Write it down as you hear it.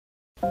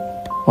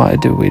Why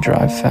do we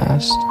drive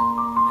fast?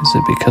 Is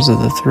it because of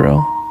the thrill?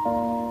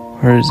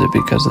 Or is it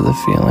because of the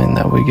feeling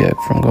that we get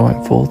from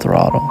going full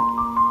throttle?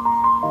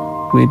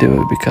 We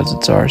do it because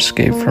it's our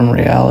escape from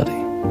reality.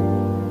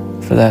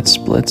 For that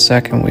split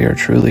second, we are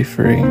truly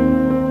free,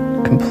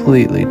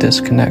 completely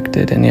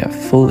disconnected and yet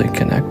fully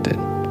connected,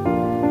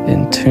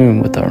 in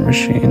tune with our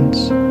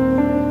machines.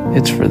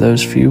 It's for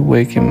those few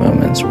waking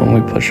moments when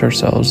we push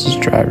ourselves as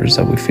drivers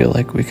that we feel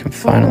like we can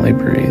finally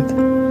breathe.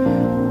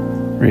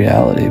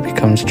 Reality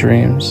becomes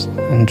dreams,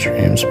 and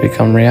dreams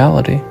become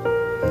reality,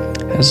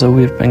 as though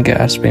we've been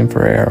gasping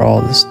for air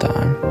all this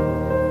time.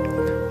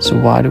 So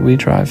why do we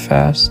drive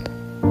fast?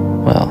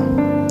 Well,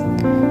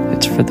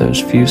 it's for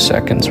those few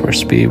seconds where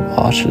speed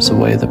washes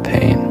away the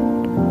pain,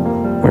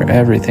 where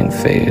everything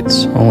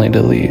fades only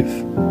to leave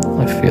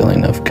a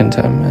feeling of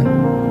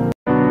contentment.